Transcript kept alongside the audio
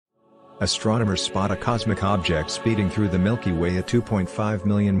astronomers spot a cosmic object speeding through the Milky Way at 2.5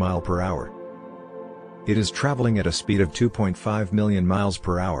 million miles per hour. It is traveling at a speed of 2.5 million miles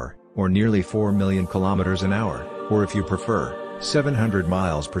per hour, or nearly 4 million kilometers an hour, or if you prefer, 700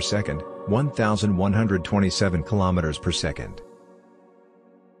 miles per second, 1,127 kilometers per second.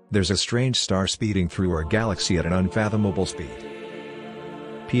 There's a strange star speeding through our galaxy at an unfathomable speed.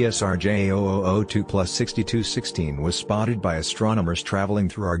 PSRJ 0002+6216 was spotted by astronomers traveling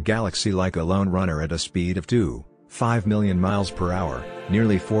through our galaxy like a lone runner at a speed of 2.5 million miles per hour,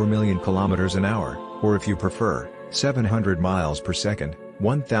 nearly 4 million kilometers an hour, or if you prefer, 700 miles per second,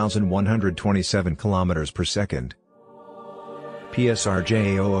 1,127 kilometers per second.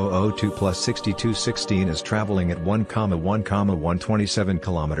 PSRJ 0002+6216 is traveling at 1,127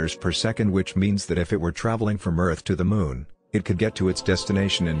 kilometers per second, which means that if it were traveling from Earth to the Moon, it could get to its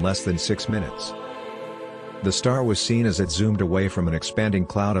destination in less than 6 minutes. The star was seen as it zoomed away from an expanding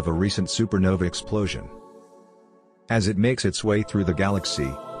cloud of a recent supernova explosion. As it makes its way through the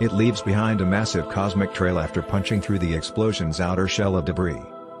galaxy, it leaves behind a massive cosmic trail after punching through the explosion's outer shell of debris.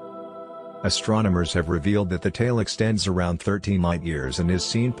 Astronomers have revealed that the tail extends around 13 light-years and is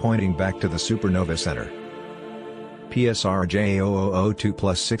seen pointing back to the supernova center. PSRJ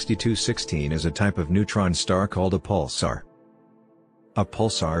 0002+6216 is a type of neutron star called a pulsar. A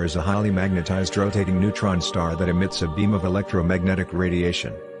pulsar is a highly magnetized rotating neutron star that emits a beam of electromagnetic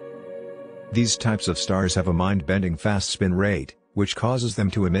radiation. These types of stars have a mind-bending fast spin rate, which causes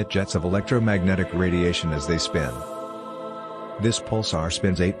them to emit jets of electromagnetic radiation as they spin. This pulsar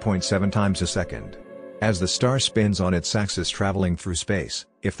spins 8.7 times a second. As the star spins on its axis traveling through space,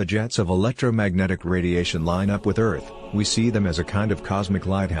 if the jets of electromagnetic radiation line up with Earth, we see them as a kind of cosmic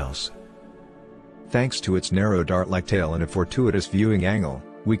lighthouse. Thanks to its narrow dart-like tail and a fortuitous viewing angle,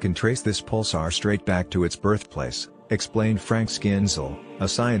 we can trace this pulsar straight back to its birthplace, explained Frank Skinzel, a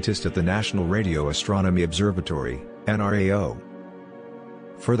scientist at the National Radio Astronomy Observatory, NRAO.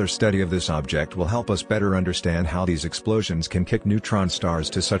 Further study of this object will help us better understand how these explosions can kick neutron stars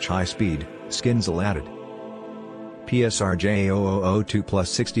to such high speed, Skinzel added. PSRJ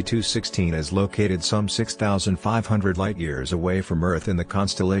 0002+6216 is located some 6,500 light-years away from Earth in the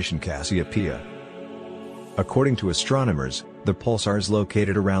constellation Cassiopeia. According to astronomers, the pulsar is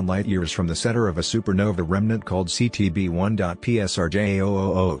located around light-years from the center of a supernova remnant called CTB1. PSRJ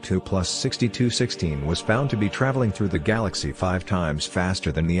 0002+6216 was found to be traveling through the galaxy 5 times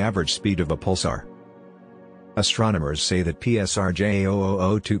faster than the average speed of a pulsar. Astronomers say that PSRJ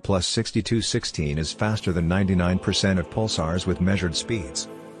 0002+6216 is faster than 99% of pulsars with measured speeds.